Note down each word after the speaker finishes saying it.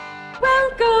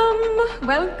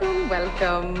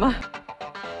Welcome.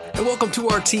 And welcome to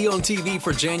our Tea on TV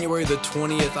for January the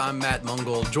 20th. I'm Matt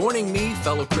Mungle. Joining me,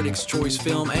 fellow Critics' Choice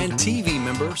Film and TV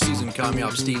member, Susan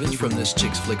Kamyab Stevens from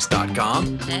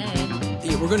thischicksflix.com. Hey.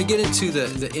 Yeah, we're going to get into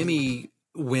the Emmy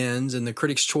wins and the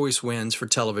Critics' Choice wins for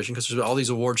television because there's all these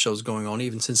award shows going on.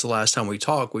 Even since the last time we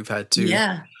talked, we've had two.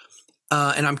 Yeah.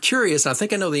 And I'm curious, I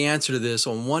think I know the answer to this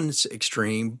on one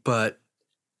extreme, but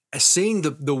seeing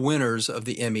the winners of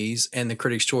the Emmys and the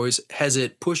Critics' Choice, has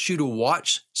it pushed you to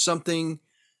watch something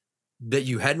that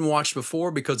you hadn't watched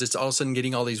before because it's all of a sudden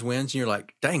getting all these wins and you're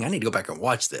like, dang, I need to go back and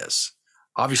watch this.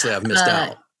 Obviously, I've missed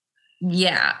out.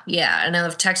 Yeah. I know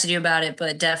I've texted you about it,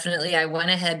 but definitely I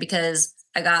went ahead because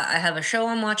I have a show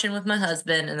I'm watching with my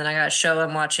husband, and then I got a show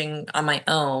I'm watching on my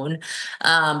own.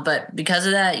 But because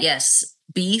of that, yes,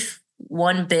 Beef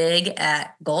won big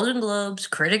at Golden Globes,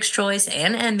 Critics' Choice,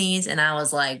 and Emmys, and I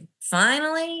was like,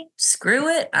 finally, screw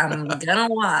it, I'm gonna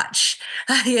watch.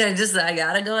 I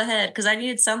gotta go ahead because I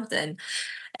needed something.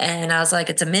 And I was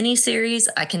like, it's a mini series.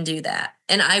 I can do that.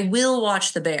 And I will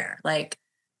watch The Bear. Like,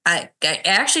 I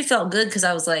actually felt good because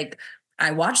I was like,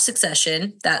 I watched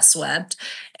Succession, that swept.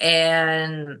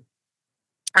 And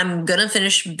I'm going to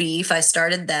finish Beef. I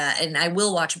started that, and I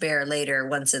will watch Bear later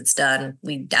once it's done.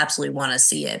 We absolutely want to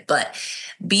see it. But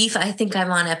Beef, I think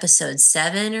I'm on episode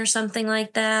 7 or something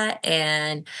like that.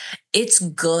 And it's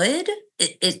good.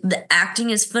 The acting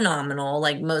is phenomenal.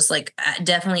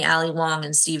 Definitely Ali Wong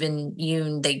and Stephen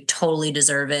Yoon, they totally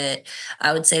deserve it.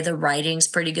 I would say the writing's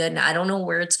pretty good. And I don't know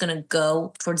where it's going to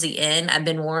go towards the end. I've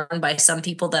been warned by some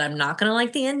people that I'm not going to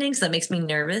like the ending, so that makes me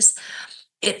nervous.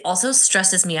 It also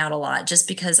stresses me out a lot just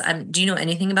because do you know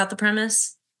anything about the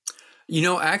premise?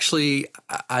 Actually,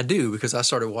 I do because I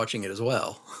started watching it as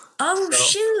well. Oh,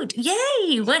 shoot.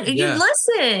 Yay. When you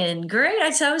listen. Great. I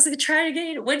was going to try to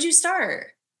get you. When'd you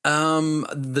start?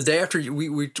 The day after we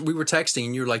were texting,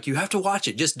 and you were like, you have to watch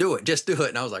it. Just do it.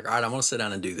 And I was like, all right, I'm going to sit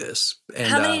down and do this. And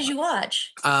how many did you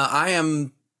watch? I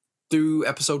am through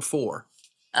episode 4.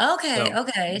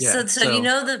 Okay. Yeah, so you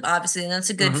know that obviously that's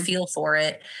a good feel for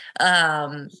it.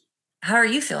 How are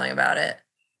you feeling about it?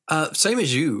 Same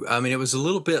as you. I mean, it was a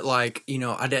little bit like,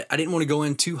 I didn't want to go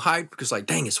in too hyped because like,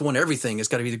 dang, it's won everything. It's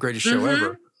got to be the greatest show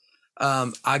ever.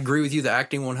 I agree with you. The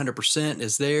acting 100%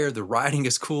 is there. The writing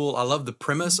is cool. I love the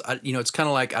premise. It's kind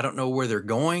of like, I don't know where they're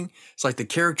going. It's like the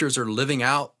characters are living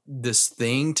out this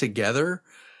thing together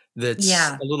that's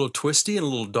a little twisty and a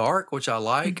little dark, which I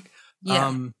like.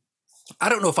 Yeah. I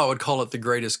don't know if I would call it the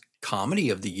greatest comedy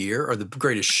of the year or the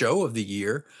greatest show of the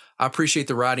year. I appreciate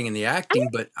the writing and the acting,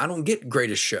 but I don't get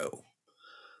greatest show.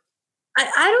 I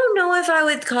don't know if I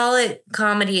would call it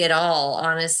comedy at all,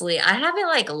 honestly. I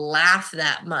haven't laughed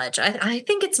that much. I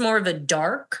think it's more of a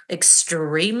dark,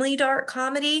 extremely dark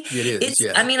comedy. It is,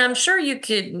 yeah. I mean, I'm sure you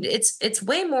could, it's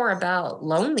way more about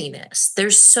loneliness.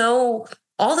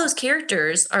 All those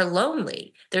characters are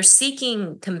lonely. They're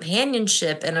seeking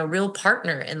companionship and a real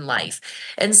partner in life.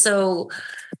 And so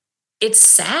it's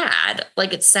sad.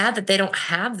 It's sad that they don't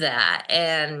have that.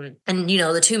 And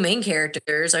the two main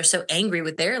characters are so angry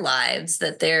with their lives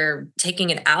that they're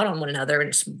taking it out on one another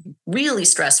in really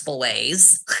stressful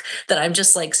ways that I'm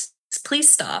just like, please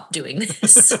stop doing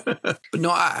this. But no,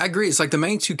 I agree. It's like the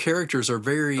main two characters are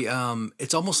very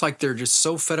it's almost like they're just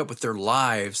so fed up with their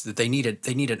lives that they need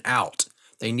an out.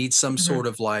 They need some sort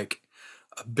of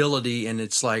ability, and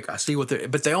it's like I see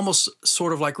but they almost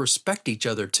sort of respect each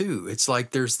other too. It's like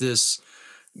there's this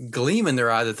gleam in their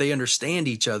eye that they understand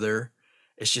each other.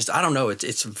 It's just, I don't know,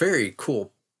 it's a very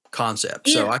cool concept.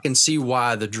 So I can see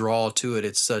why the draw to it.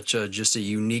 It's such just a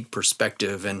unique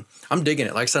perspective, and I'm digging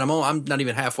it. Like I said, I'm not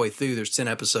even halfway through. There's 10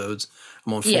 episodes.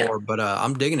 I'm on 4, but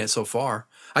I'm digging it so far.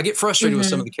 I get frustrated with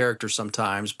some of the characters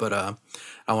sometimes, but I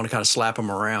want to kind of slap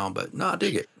them around. But no, I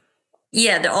dig it.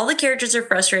 Yeah, all the characters are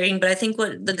frustrating, but I think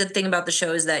what the good thing about the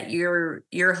show is that you're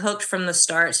hooked from the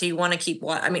start, so you want to keep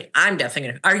watching. I mean, I'm definitely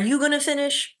gonna. Are you going to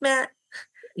finish, Matt?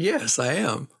 Yes, I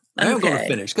am. I am going to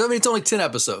finish because it's only 10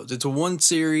 episodes. It's a one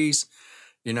series.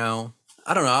 I don't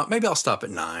know. Maybe I'll stop at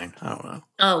 9. I don't know.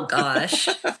 Oh gosh,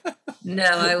 no,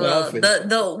 I will.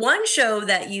 The one show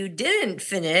that you didn't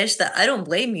finish that I don't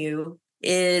blame you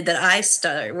that I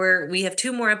start where we have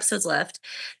 2 more episodes left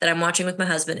that I'm watching with my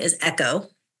husband is Echo.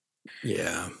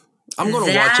 Yeah. I'm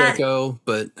going to watch Echo,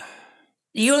 but...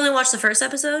 You only watched the first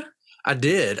episode? I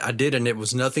did, and it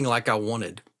was nothing like I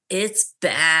wanted. It's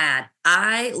bad.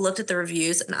 I looked at the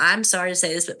reviews, and I'm sorry to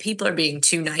say this, but people are being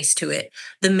too nice to it.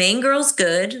 The main girl's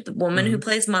good. The woman who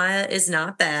plays Maya is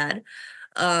not bad.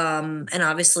 And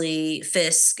obviously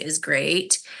Fisk is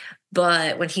great,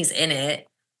 but when he's in it,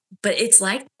 but it's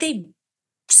like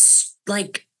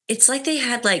it's like they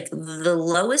had like the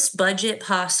lowest budget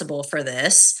possible for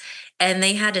this, and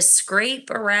they had to scrape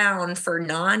around for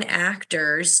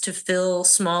non-actors to fill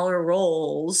smaller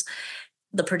roles.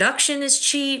 The production is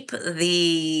cheap,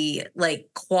 the like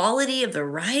quality of the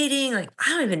writing, like I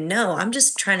don't even know. I'm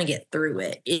just trying to get through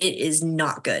it. It is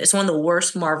not good. It's one of the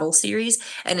worst Marvel series,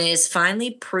 and it is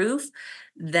finally proof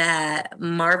that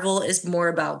Marvel is more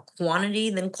about quantity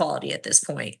than quality at this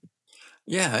point.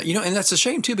 Yeah, and that's a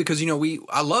shame too because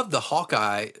I love the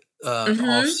Hawkeye off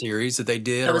Mm-hmm. series that they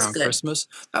did That was around good. Christmas.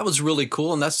 That was really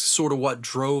cool, and that's sort of what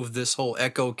drove this whole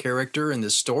Echo character and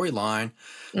this storyline.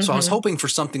 So I was Mm-hmm. hoping for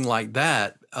something like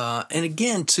that, and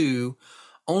again too,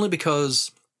 only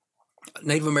because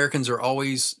Native Americans are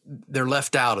always they're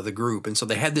left out of the group, and so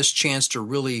they had this chance to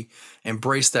really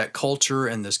embrace that culture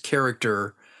and this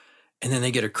character, and then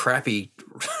they get a crappy,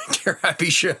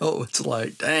 crappy show. It's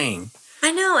like, dang,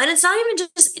 I know, and it's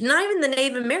not even the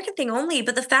Native American thing only,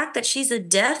 but the fact that she's a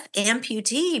deaf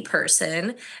amputee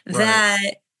person right,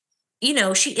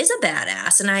 that she is a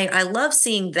badass, and I love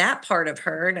seeing that part of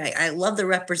her, and I love the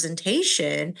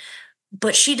representation,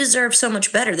 but she deserves so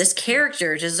much better. This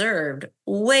character deserved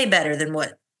way better than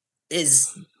what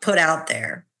is put out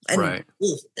there. And right.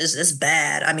 is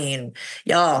bad. I mean,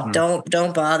 y'all Mhm.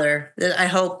 don't bother. I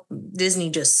hope Disney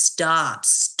just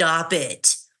stop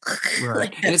it. Right,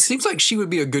 Like and it that's seems like she would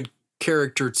be a good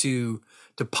character to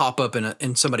pop up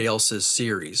in somebody else's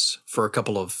series for a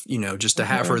couple of just to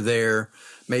have her Mhm. there,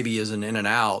 maybe as an in and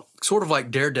out, sort of like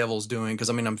Daredevil's doing. Because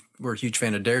I mean, we're a huge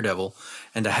fan of Daredevil,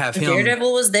 and to have him,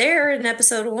 Daredevil was there in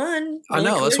episode 1 I really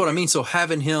know that's quick. what I mean. So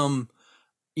having him,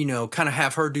 kind of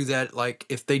have her do that, like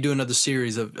if they do another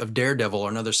series of Daredevil or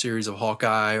another series of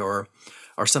Hawkeye or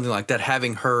something like that,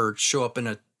 having her show up in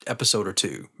a episode or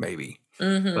two, maybe, but.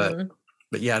 Mhm.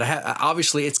 But yeah,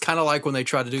 obviously, it's kind of like when they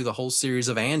try to do the whole series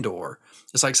of Andor.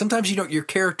 It's like sometimes your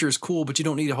character is cool, but you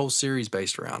don't need a whole series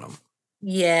based around them.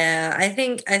 Yeah, I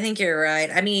think you're right.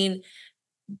 I mean,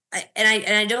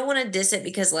 I don't want to diss it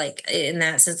because like in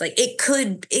that sense, like it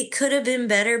could have been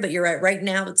better, but you're right. Right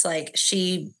now, it's like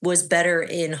she was better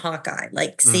in Hawkeye.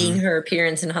 Like seeing Hmm. her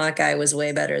appearance in Hawkeye was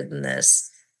way better than this.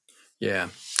 Yeah,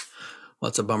 well,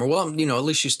 that's a bummer. Well, at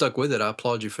least you stuck with it. I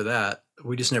applaud you for that.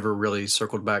 We just never really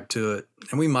circled back to it,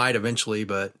 and we might eventually,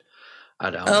 but I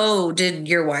don't. Oh, did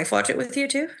your wife watch it with you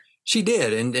too? She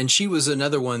did, and she was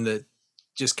another one that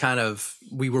just kind of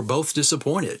we were both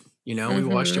disappointed. We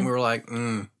watched it and we Mm-hmm. were like,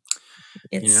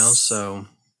 It's so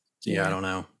yeah, I yeah. don't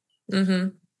know. Mm-hmm.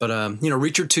 But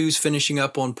Reacher 2's finishing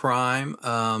up on Prime.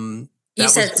 You That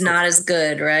said was it's not as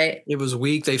good, right? It was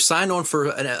weak. They've signed on for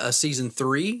a season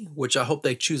 3, which I hope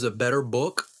they choose a better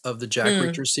book of the Jack Mm.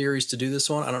 Reacher series to do this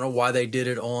one. I don't know why they did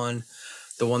it on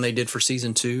the one they did for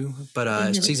season 2, but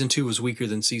Mm-hmm. season 2 was weaker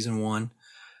than season 1.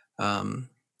 Um,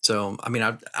 so I mean,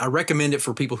 I recommend it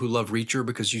for people who love Reacher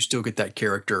because you still get that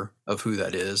character of who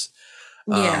that is.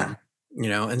 Yeah.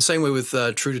 Um, and same way with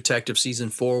True Detective season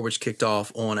 4, which kicked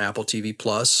off on Apple TV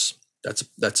Plus.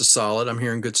 That's a solid. I'm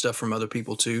hearing good stuff from other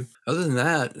people too. Other than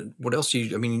that, what else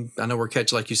I mean, I know we're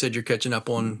catching, like you said, you're catching up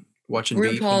on watching Beef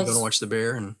and you're going to RuPaul's watch The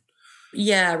Bear. And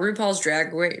Yeah, RuPaul's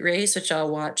Drag Race, which I'll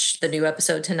watch the new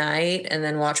episode tonight and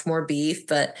then watch more Beef.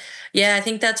 But yeah, I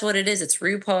think that's what it is. It's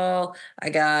RuPaul. I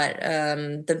got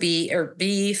the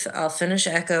Beef. I'll finish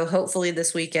Echo hopefully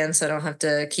this weekend, so I don't have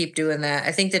to keep doing that.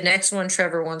 I think the next one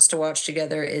Trevor wants to watch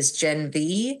together is Gen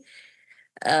V.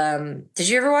 Did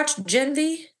you ever watch Gen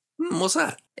V? what's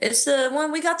that? It's the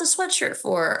one we got the sweatshirt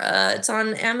for. It's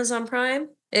on Amazon Prime.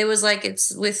 It was like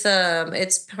it's with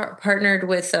partnered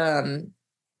with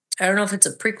I don't know if it's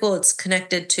a prequel. It's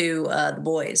connected to The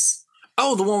Boys.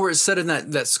 Oh, the one where it's set in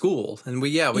that school, and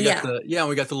Yeah. we got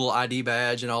the little ID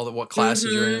badge and all the what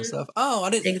classes you're in and Mm-hmm. stuff. Oh, I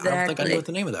don't think I knew what Exactly.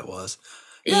 the name of that was.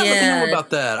 Yeah, let me know Yeah. about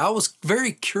that. I was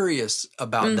very curious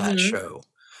about that Mm-hmm. show.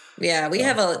 Yeah.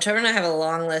 So Trevor and I have a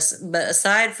long list, but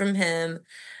aside from him,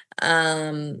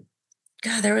 um,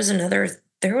 God, there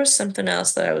was something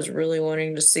else that I was really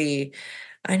wanting to see.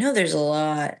 I know there's a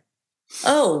lot.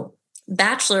 Oh,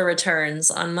 Bachelor returns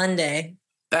on Monday.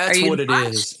 Are that's you gonna what it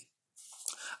watch? is.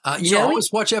 I Joey?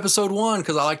 always watch episode 1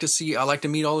 because I like to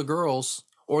meet all the girls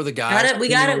or the guys,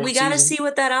 depending on We what gotta season. see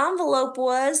what that envelope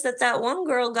was that one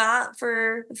girl got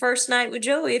for the first night with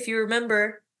Joey, if you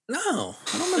remember. No,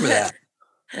 I don't remember that.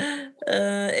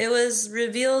 It was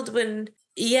revealed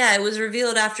yeah, it was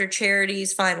revealed after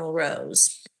Charity's final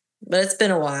rose, but it's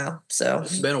been a while, so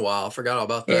It's been a while. I forgot all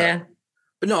about that. yeah.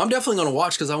 But no, I'm definitely going to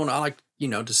watch because I like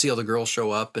to see all the girls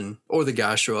show up or the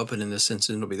guys show up, and in this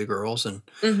instance, it'll be the girls and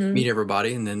meet Hmm.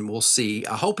 everybody, and then we'll see.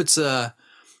 I hope it's I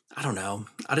don't know.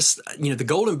 The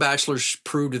Golden Bachelors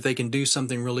proved that they can do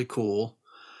something really cool.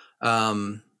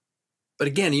 Um, But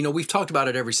again, we've talked about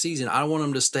it every season. I want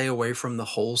them to stay away from the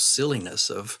whole silliness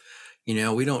of,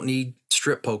 we don't need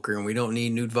strip poker and we don't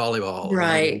need nude volleyball and we don't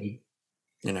Right. need,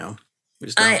 you know, we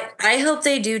just don't. I hope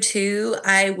they do too.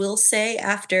 I will say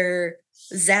after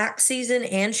Zach season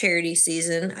and Charity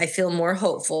season, I feel more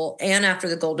hopeful. And after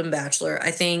the Golden Bachelor,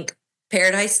 I think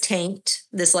Paradise tanked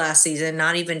this last season,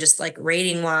 not even just like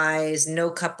rating wise, no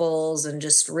couples, and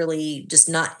just really just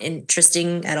not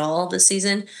interesting at all this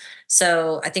season.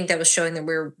 So I think that was showing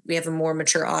that we have a more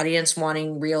mature audience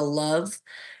wanting real love.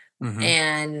 Hmm.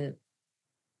 And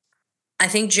I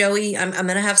think Joey, I'm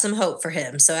gonna have some hope for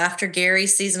him. So after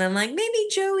Gary's season, I'm like, maybe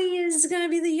Joey is gonna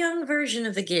be the young version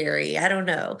of a Gary. I don't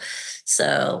know.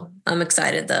 So I'm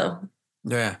excited though.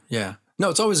 Yeah, yeah. No,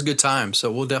 it's always a good time. So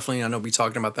we'll definitely, I know, be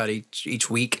talking about that each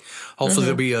week. Hopefully,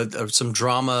 there'll Mm-hmm. be some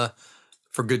drama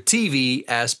for good TV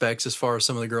aspects as far as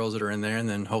some of the girls that are in there, and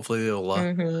then hopefully they'll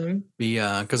Mm-hmm. be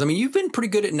because I mean you've been pretty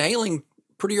good at nailing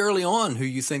pretty early on who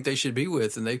you think they should be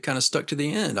with, and they've kind of stuck to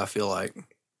the end. I feel like.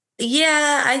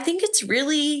 Yeah, I think it's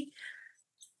really,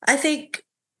 I think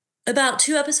about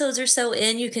 2 episodes or so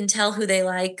in, you can tell who they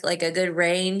like a good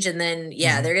range. And then,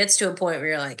 yeah, Hmm. there gets to a point where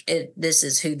you're like, this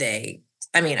is who they,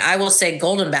 I mean, I will say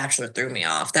Golden Bachelor threw me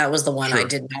off. That was the one I Sure.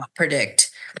 did not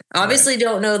predict. Right. Obviously,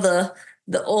 don't know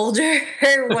the older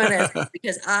one as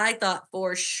because I thought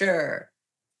for sure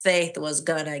Faith was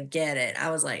gonna get it.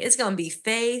 I was like, it's gonna be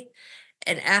Faith.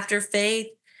 And after Faith,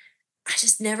 I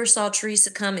just never saw Teresa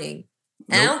coming.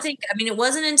 And I Nope. don't think, I mean, it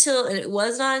was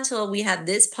not until we had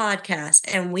this podcast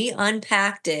and we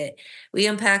unpacked it. We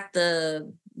unpacked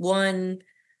the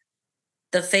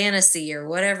fantasy or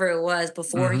whatever it was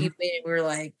before he Hmm. made it. We were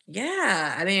like,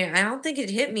 yeah. I mean, I don't think it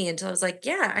hit me until I was like,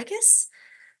 yeah, I guess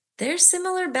their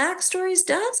similar backstories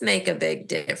does make a big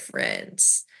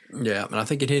difference. Yeah, and I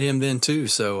think it hit him then too.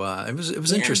 So it was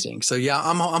Yeah. interesting. So yeah,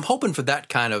 I'm hoping for that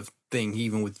kind of thing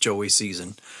even with Joey's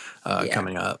season Yeah.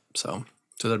 coming up. So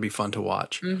that'd be fun to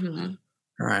watch. Hmm.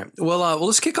 All right. Well,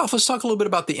 let's kick off. Let's talk a little bit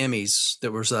about the Emmys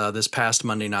that was this past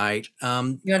Monday night. You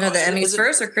want to know the Is Emmys it?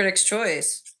 first or Critics'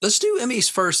 Choice? Let's do Emmys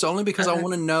first, only because I Okay.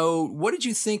 want to know what did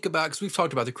you think about? Because we've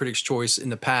talked about the Critics' Choice in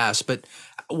the past, but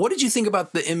what did you think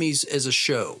about the Emmys as a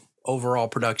show? Overall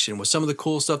production with some of the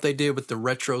cool stuff they did with the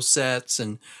retro sets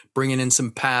and bringing in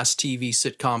some past TV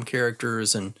sitcom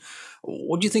characters, and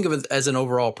what do you think of it as an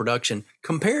overall production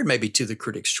compared maybe to the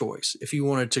Critics' Choice? If you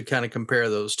wanted to kind of compare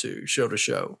those two show to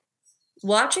show.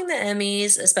 Watching the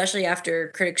Emmys, especially after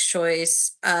Critics'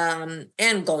 Choice, and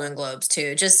Golden Globes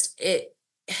too,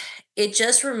 it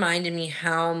just reminded me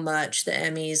how much the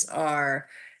Emmys are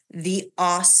the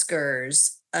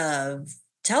Oscars of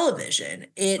television.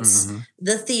 It's Hmm.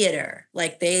 the theater.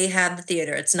 Like they have the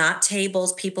theater. It's not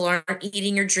tables. People aren't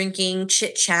eating or drinking,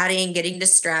 chit-chatting, getting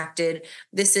distracted.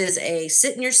 This is a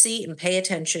sit in your seat and pay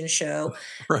attention show.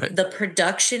 Right. The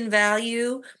production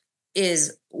value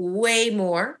is way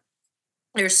more.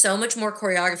 There's so much more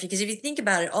choreography because if you think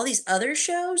about it, all these other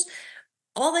shows,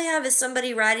 all they have is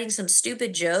somebody writing some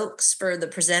stupid jokes for the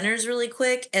presenters really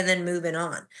quick and then moving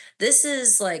on. This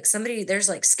is like there's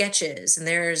like sketches and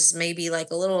there's maybe like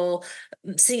a little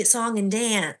sing song and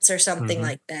dance or something Hmm.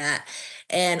 like that.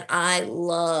 And I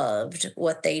loved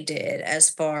what they did as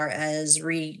far as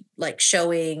like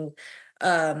showing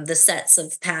the sets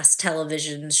of past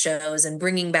television shows and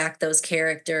bringing back those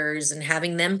characters and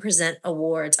having them present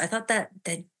awards. I thought that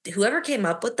whoever came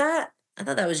up with that, I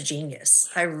thought that was genius.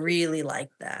 I really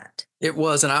liked that. It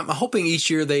was, and I'm hoping each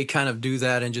year they kind of do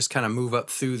that and just kind of move up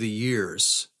through the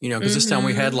years, because this time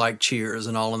we had Mhm. like Cheers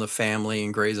and All in the Family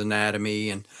and Grey's Anatomy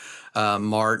and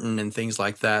Martin and things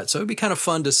like that. So it'd be kind of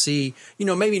fun to see,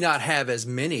 maybe not have as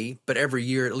many, but every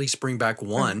year at least bring back Mm.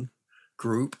 one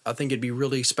group. I think it'd be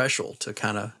really special to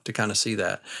kind of see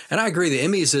that. And I agree, the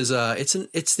Emmys is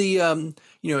it's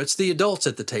the adults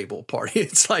at the table party.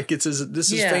 It's like this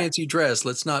is Yeah. fancy dress.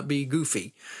 Let's not be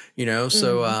goofy, So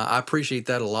Mhm. I appreciate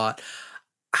that a lot.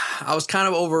 I was kind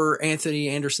of over Anthony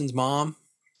Anderson's mom.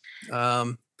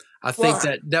 Um, I think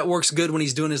Well, that works good when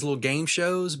he's doing his little game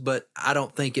shows, but I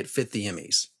don't think it fit the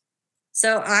Emmys.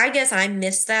 so I guess I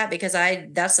missed that because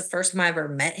that's the first time I ever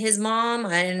met his mom.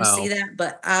 I didn't see Oh, that,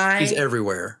 but she's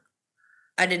everywhere.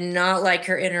 I did not like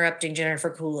her interrupting Jennifer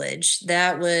Coolidge.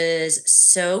 That was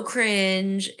so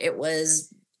cringe.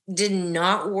 Did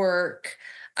not work.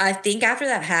 I think after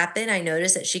that happened, I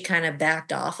noticed that she kind of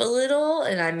backed off a little,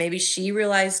 and maybe she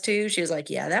realized too. She was like,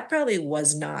 "Yeah, that probably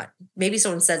was not." Maybe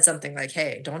someone said something like,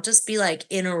 "Hey, don't just be like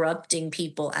interrupting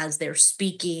people as they're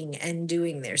speaking and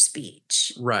doing their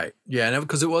speech." Right. Yeah, and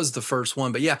because it was the first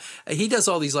one. But yeah, he does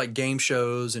all these like game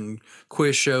shows and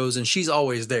quiz shows, and she's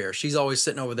always there. She's always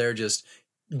sitting over there just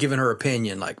giving her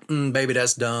opinion, like, baby,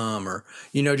 that's dumb, or,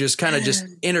 just kind of just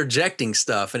interjecting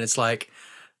stuff. And it's like,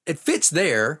 it fits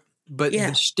there, but the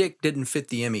Yeah. shtick didn't fit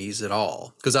the Emmys at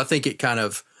all. Because I think it kind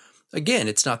of, again,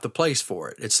 it's not the place for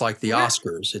it. It's like the Right.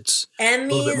 Oscars, it's a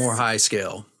little bit more Emmys, high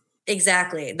scale.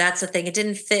 exactly. That's the thing. It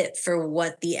didn't fit for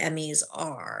what the Emmys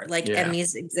are. Like Yeah.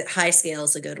 Emmys, high scale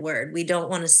is a good word. We don't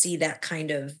want to see that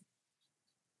kind of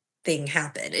thing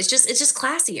happen. It's just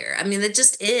classier. I mean, it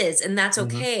just is, and that's Hmm.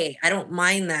 okay. I don't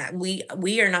mind that.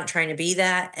 We are not trying to be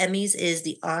that. Emmys is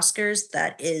the Oscars.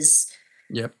 That is,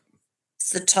 Yep. it's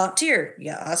the top tier.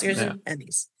 Yeah, Oscars Yeah. and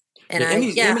Emmys. And Yeah. I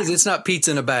yeah. Emmys, it's not pizza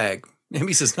in a bag.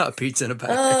 Emmys is not pizza in a bag.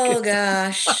 Oh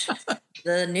gosh.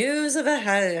 The news of it,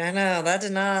 I know that's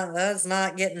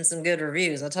not getting some good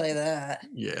reviews, I'll tell you that.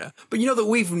 Yeah. But that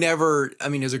we've never, I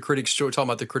mean, as a critic's choice, talking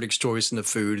about the Critics' Choice and the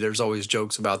food, there's always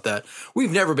jokes about that.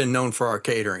 We've never been known for our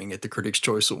catering at the Critics'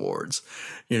 Choice Awards,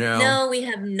 you know? No, we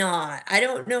have not. I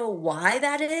don't know why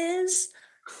that is,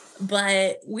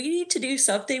 but we need to do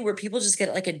something where people just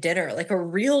get like a dinner, like a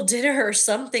real dinner or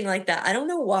something like that. I don't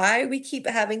know why we keep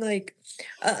having like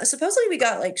supposedly we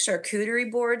got like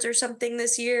charcuterie boards or something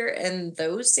this year and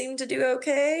those seem to do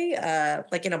okay.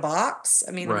 Like in a box.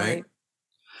 I mean, am Right.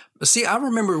 I See, I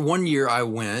remember one year I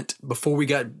went before we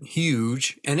got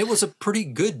huge, and it was a pretty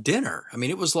good dinner. I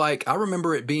mean, it was like, I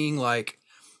remember it being like,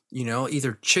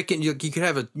 either chicken, you could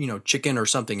have a, chicken or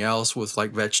something else with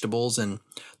like vegetables. And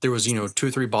there was, 2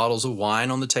 or 3 bottles of wine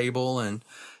on the table. And,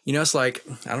 it's like,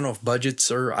 I don't know if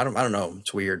budgets or I don't know.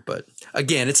 It's weird. But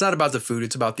again, it's not about the food.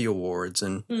 It's about the awards.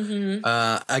 And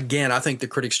Mhm. again, I think the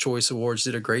Critics' Choice Awards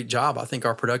did a great job. I think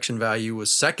our production value was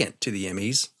second to the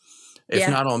Emmys, if Yeah.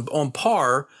 not on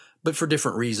par, but for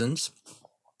different reasons.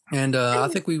 And I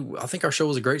think our show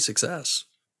was a great success.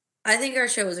 I think our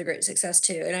show was a great success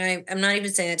too, and I'm not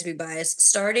even saying that to be biased.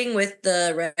 Starting with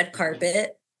the red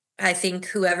carpet, I think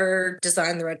whoever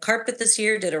designed the red carpet this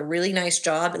year did a really nice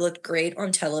job. It looked great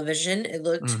on television. It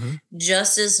looked Hmm.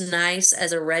 just as nice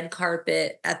as a red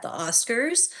carpet at the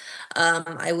Oscars.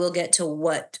 I will get to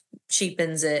what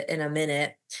cheapens it in a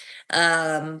minute,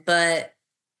 but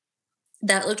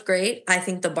that looked great. I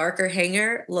think the Barker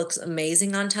hanger looks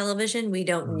amazing on television. Hmm. We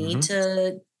don't need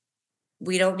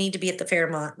to be at the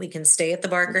Fairmont. We can stay at the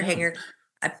Barker Yeah. Hangar.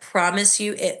 I promise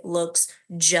you, it looks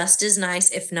just as nice,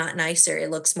 if not nicer.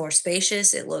 It looks more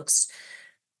spacious. It looks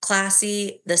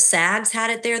classy. The SAGs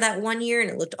had it there that one year and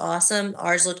it looked awesome.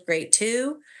 Ours looked great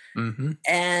too. Hmm.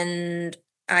 And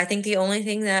I think the only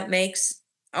thing that makes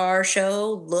our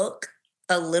show look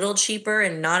a little cheaper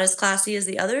and not as classy as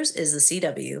the others is the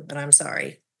CW. And I'm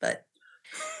sorry, but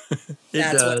It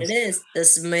that's what it does. is.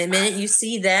 This minute you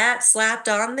see that slapped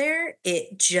on there,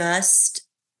 it just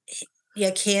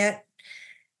you can't.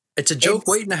 It's a joke It's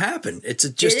waiting to happen. It's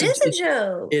it just a, is a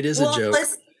joke. it is a Well, joke. But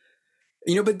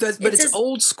it it's says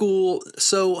old school.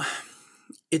 So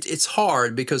it's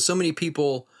hard because so many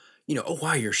people, oh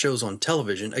wow, your show's on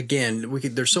television. Again,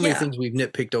 there's so many yeah, things we've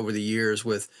nitpicked over the years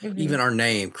with even mhm, our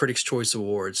name, Critics' Choice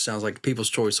Awards. Sounds like People's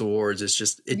Choice Awards. It's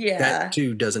just that yeah.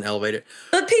 too doesn't elevate it.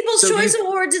 But People's So do you Choice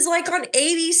Awards is like on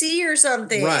ABC or right,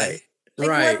 something. Like what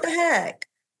right. the heck?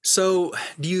 So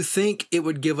do you think it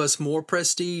would give us more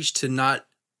prestige to not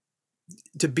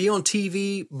to be on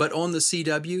TV but on the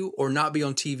CW, or not be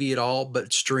on TV at all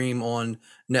but stream on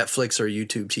Netflix or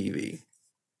YouTube TV?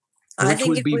 I Which think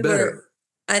would if be we were better?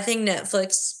 I think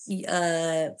Netflix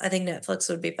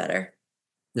would be better.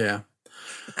 Yeah.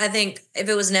 I think if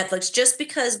it was Netflix, just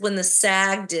because when the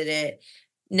SAG did it,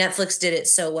 Netflix did it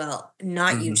so well,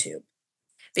 not Hmm. YouTube.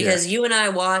 Because Yes. you and I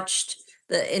watched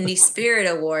the Indie Spirit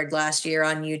Award last year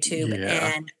on YouTube,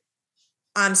 Yeah. and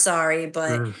I'm sorry,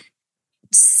 but Mm.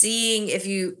 seeing if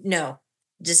you no,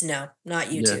 just no,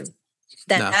 not Yeah. YouTube.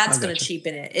 No, I That's going to gotcha.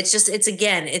 cheapen it. It's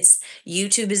again, it's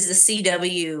YouTube is the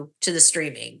CW to the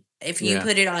streaming. If you Yeah.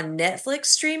 put it on Netflix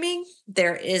streaming,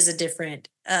 there is a different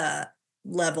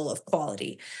level of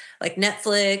quality. Like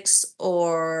Netflix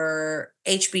or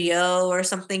HBO or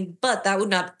something, but that would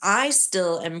not I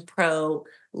still am pro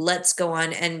let's go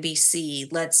on NBC.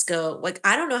 Let's go. Like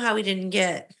I don't know how we didn't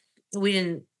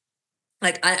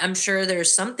like I'm sure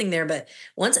there's something there, but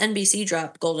once NBC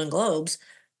dropped Golden Globes,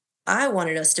 I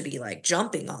wanted us to be like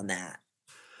jumping on that.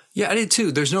 Yeah, I did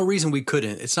too. There's no reason we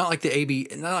couldn't. It's not like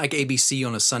not like ABC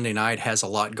on a Sunday night has a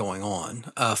lot going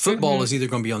on. Football is Mhm. either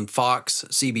going to be on Fox,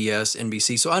 CBS,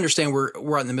 NBC. So I understand we're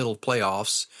out in the middle of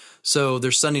playoffs. So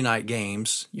there's Sunday night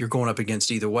games. You're going up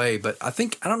against either way. But I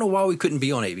don't know why we couldn't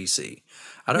be on ABC.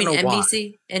 I I don't mean know why.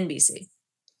 NBC? NBC.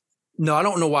 No, I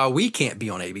don't know why we can't be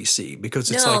on ABC,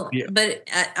 because it's like, No, yeah, but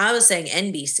I was saying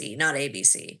NBC, not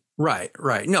ABC. Right,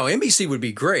 right. No, NBC would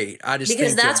be great. I just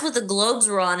Because think that that's what the Globes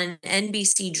were on, and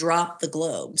NBC dropped the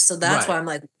Globes. So that's right. why I'm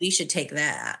like, we should take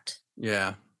that.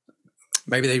 Yeah.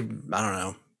 Maybe they, I don't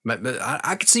know. But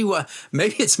I could see why.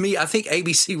 Maybe it's me. I think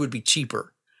ABC would be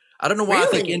cheaper. I don't know why I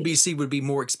think Really? NBC would be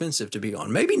more expensive to be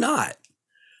on. Maybe not.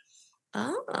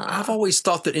 I've Ah. always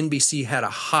thought that NBC had a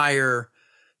higher,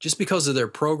 just because of their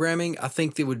programming, I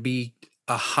think there would be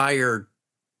a higher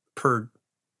per,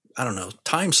 I don't know,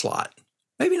 time slot.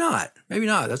 Maybe not. Maybe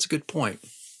not. That's a good point.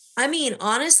 I mean,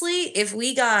 honestly, if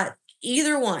we got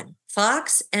either one,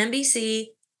 Fox, NBC,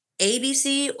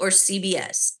 ABC, or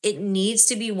CBS, it needs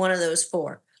to be one of those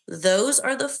four. Those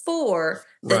are the four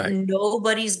that Right.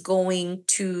 nobody's going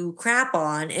to crap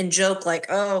on and joke like,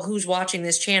 oh, who's watching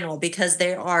this channel? Because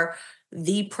they are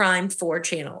the prime four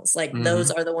channels. Like those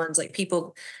Hmm. are the ones like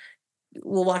people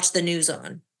will watch the news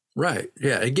on. Right.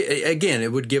 Yeah. Again,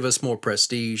 it would give us more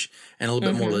prestige and a little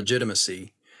bit more Hmm.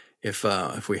 legitimacy if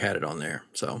we had it on there.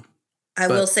 So, I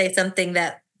will but say something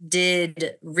that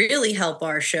did really help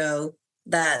our show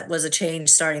that was a change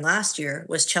starting last year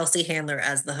was Chelsea Handler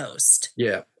as the host.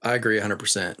 yeah, I agree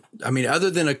 100%. I mean, other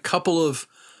than a couple of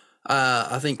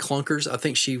I think clunkers, I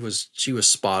think she was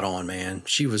spot on, man.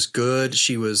 She was good.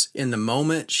 She was in the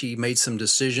moment. She made some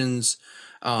decisions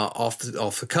off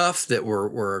the cuff that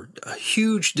were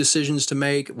huge decisions to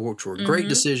make, which were great Hmm.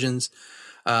 decisions.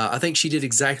 I think she did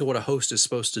exactly what a host is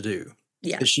supposed to do.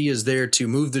 Yeah. That she is there to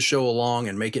move the show along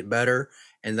and make it better,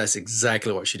 and that's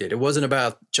exactly what she did. It wasn't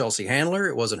about Chelsea Handler.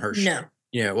 It wasn't her. No.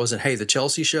 It wasn't hey the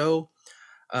Chelsea show.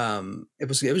 It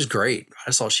was great.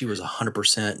 I thought she was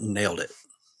 100% nailed it.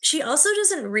 She also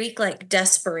doesn't reek like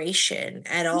desperation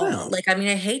at all. No. Like, I mean,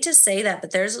 I hate to say that,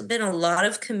 but there's been a lot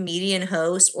of comedian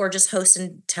hosts or just hosts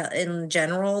in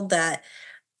general that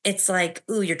it's like,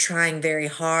 "Ooh, you're trying very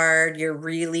hard. You're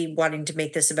really wanting to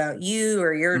make this about you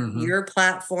or Hmm. your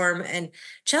platform." And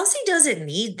Chelsea doesn't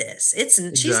need this. She's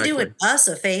doing Exactly. us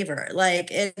a favor.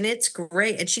 Like, and it's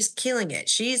great. And she's killing it.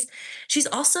 She's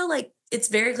also like, it's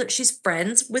very clear she's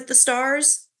friends with the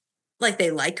stars. Like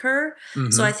they like her.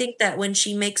 So I Hmm. think that when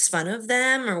she makes fun of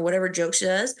them or whatever joke she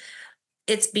does,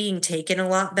 it's being taken a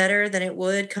lot better than it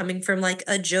would coming from like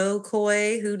a Joe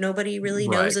Coy who nobody really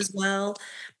knows Right. as well.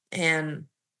 And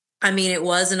I mean, it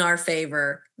was in our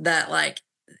favor that like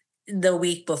the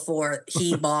week before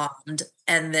he bombed,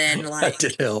 and then That like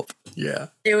did help. Yeah.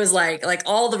 it was like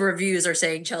all the reviews are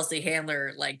saying Chelsea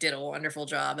Handler like did a wonderful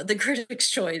job at the Critics'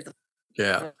 Choice.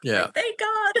 Yeah. Yeah. Like, thank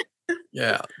God.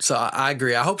 Yeah. So I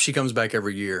agree. I hope she comes back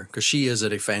every year because she is a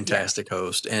Yeah, fantastic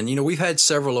host. And, we've had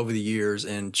several over the years,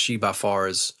 and she by far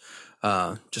has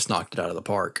just knocked it out of the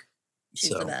park. she's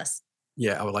the So, best.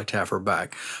 yeah, I would like to have her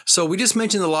back. So we just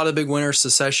mentioned a lot of big winners.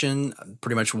 Secession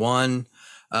pretty much won.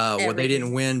 What they didn't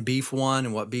Everything. win, Beef won,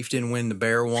 and what Beef didn't win, The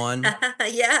Bear won.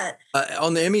 Yeah,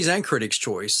 On the Emmys and Critics'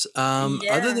 Choice. Other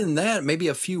yeah. than that, maybe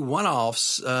a few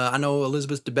one-offs. I know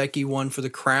Elizabeth Debicki won for The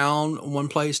Crown one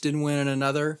place, didn't win in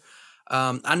another.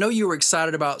 I know you were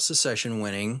excited about Secession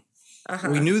winning. We Uh-huh.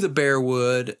 knew The Bear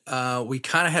would. We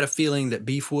kind of had a feeling that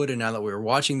Beef would, and now that we were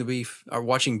watching the Beef or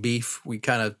watching Beef, we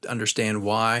kind of understand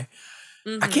why.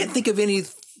 I can't Mhm. think of any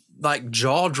like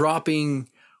jaw-dropping,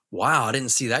 wow, I didn't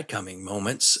see that coming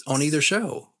moments on either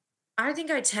show. I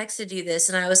think I texted you this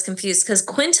and I was confused because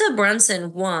Quinta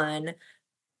Brunson won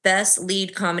Best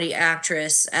Lead Comedy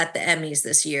Actress at the Emmys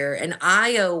this year, and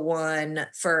Io won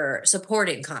for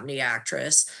Supporting Comedy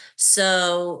Actress.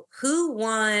 So, who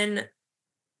won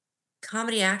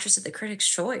Comedy Actress at the Critics'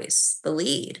 Choice? The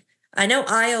lead. I know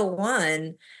Io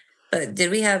won, but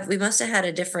did we have? We must have had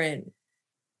a different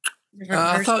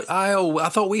I person. thought Io. I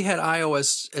thought we had Io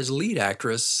as lead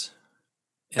actress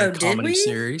in a Oh, did comedy we?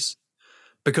 series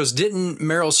because didn't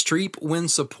Meryl Streep win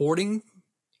supporting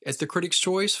at the Critics'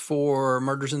 Choice for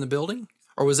Murders in the Building,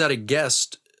 or was that a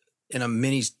guest in a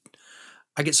mini?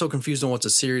 I get so confused on what's a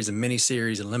series, a mini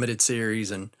series, and limited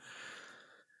series, and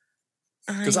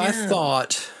I because I know.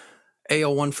 thought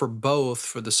AO won for both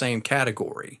for the same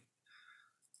category.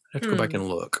 I have to go back Hmm. and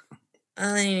look.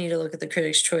 I need to look at the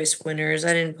Critics' Choice winners.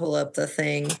 I didn't pull up the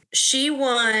thing. She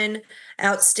won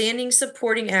Outstanding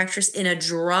Supporting Actress in a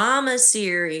Drama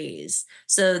Series.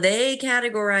 So they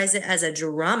categorize it as a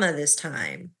drama this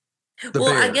time. The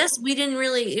Well, I Bear, guess we didn't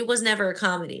really, it was never a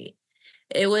comedy.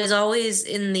 It was always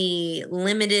in the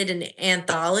limited and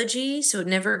anthology. So it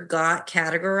never got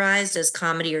categorized as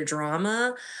comedy or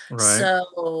drama. right?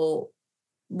 So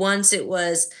once it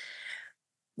was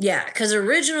yeah, because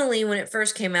originally when it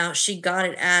first came out, she got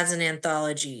it as an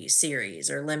anthology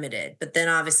series or limited, but then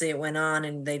obviously it went on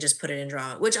and they just put it in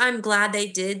drama, which I'm glad they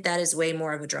did. That is way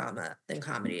more of a drama than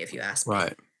comedy, if you ask me.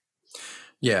 Right.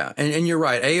 Yeah, and you're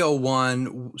right. AO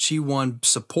won. She won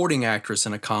supporting actress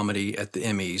in a comedy at the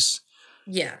Emmys,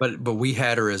 Yeah. but we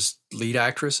had her as lead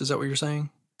actress. Is that what you're saying?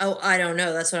 Oh, I don't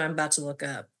know. That's what I'm about to look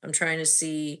up. I'm trying to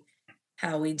see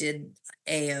how we did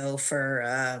AO for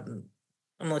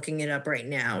I'm looking it up right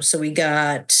now. So we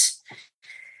got,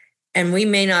 and we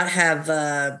may not have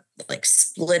like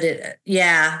split it.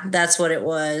 Yeah, that's what it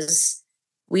was.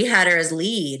 We had her as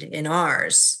lead in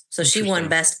ours. So she won Interesting.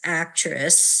 best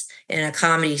actress in a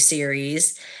comedy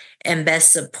series, and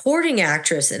best supporting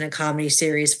actress in a comedy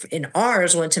series in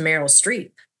ours went to Meryl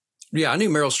Streep. Yeah, I knew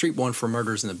Meryl Streep won for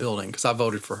Murders in the Building because I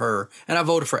voted for her, and I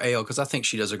voted for AO because I think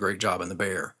she does a great job in The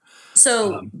Bear.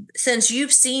 So, Um, since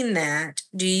you've seen that,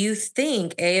 do you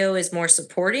think AO is more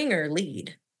supporting or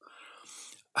lead?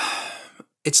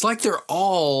 it's like they're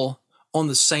all on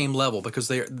the same level because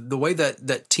they the way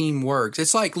that team works.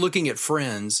 It's like looking at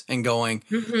Friends and going,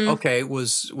 Mm-hmm. okay,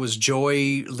 was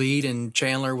Joy lead and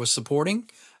Chandler was supporting?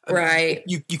 Right.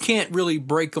 You can't really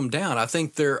break them down. I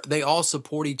think they all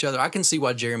support each other. I can see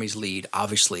why Jeremy's lead,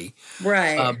 obviously,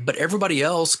 Right. but everybody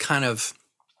else kind of.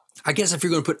 I guess if you're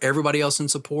going to put everybody else in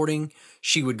supporting,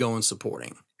 she would go in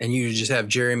supporting, and you just have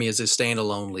Jeremy as a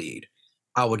standalone lead.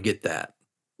 I would get that.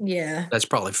 Yeah. That's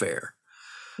probably fair.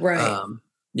 Right. Um,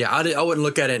 yeah, I wouldn't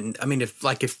look at it. And, I mean, if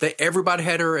everybody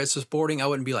had her as supporting, I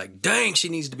wouldn't be like, dang, she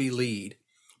needs to be lead.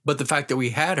 But the fact that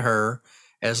we had her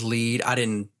as lead, I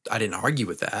didn't argue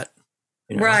with that.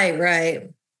 You know? Right. Right.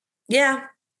 Yeah.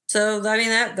 So I mean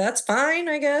that's fine,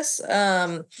 I guess.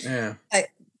 Yeah, I,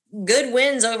 good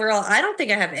wins overall. I don't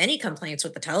think I have any complaints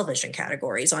with the television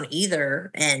categories on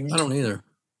either I end. don't either.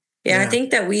 Yeah, I Yeah.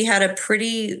 think that we had a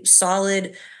pretty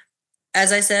solid,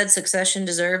 as I said, Succession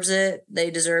deserves it. They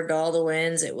deserved all the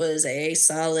wins. It was a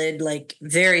solid, like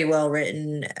very well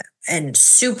written and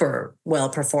super well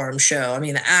performed show. I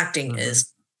mean, the acting Hmm. is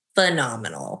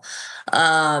phenomenal.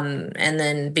 And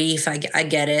then Beef, I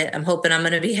get it. I'm hoping I'm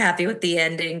going to be happy with the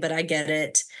ending, but I get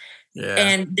it. Yeah.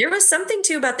 And there was something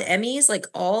too about the Emmys, like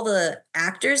all the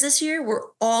actors this year were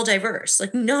all diverse.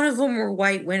 Like none of them were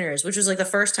white winners, which was like the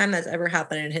first time that's ever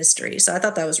happened in history. So I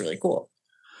thought that was really cool.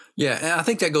 Yeah, and I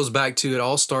think that goes back to it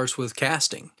all starts with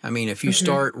casting. I mean, if you Hmm.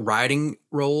 start writing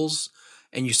roles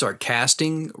and you start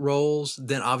casting roles,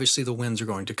 then obviously the wins are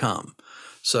going to come.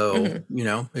 So,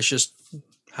 Hmm. it's just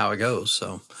how it goes.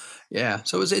 So, yeah.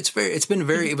 So it was a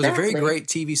very Exactly. great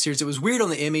TV series. It was weird on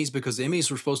the Emmys because the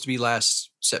Emmys were supposed to be last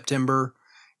September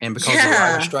and because of the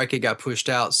writer's Yeah. strike it got pushed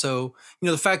out. So,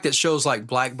 the fact that shows like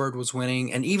Blackbird was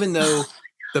winning and even though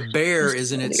Oh, The it Bear was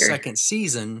is in so its weird. second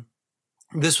season,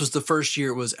 this was the first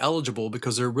year it was eligible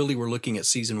because they really were looking at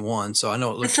season one. So I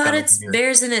know it I looks thought kind of it's weird.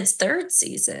 Bears in its third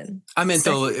season. I meant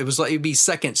though Second. it was like it'd be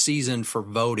second season for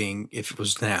voting if it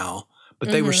was now, but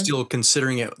they were Hmm. still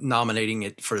considering it nominating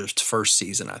it for its first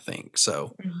season, I think.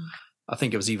 So Hmm. I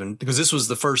think it was even because this was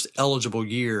the first eligible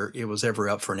year it was ever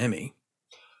up for an Emmy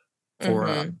for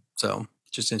Hmm. so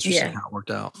just interesting Yeah. how it worked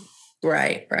out.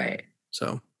 Right. Right.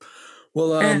 So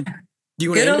well Yeah. do you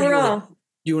want to Good end or overall.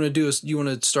 do you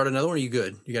want to start another one? Or are you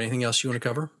good? You got anything else you want to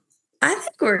cover? I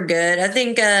think we're good. I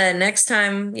think next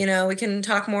time, we can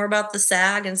talk more about the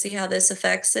SAG and see how this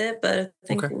affects it. But I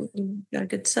think Okay. we got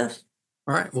good stuff.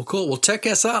 All right. Well, cool. Well, check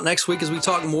us out next week as we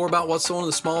talk more about what's on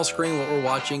the small screen, what we're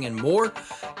watching, and more.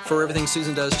 For everything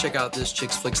Susan does, check out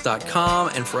thischicksflix.com.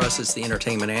 And for us, it's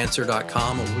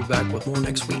theentertainmentanswer.com. And we'll be back with more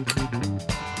next week.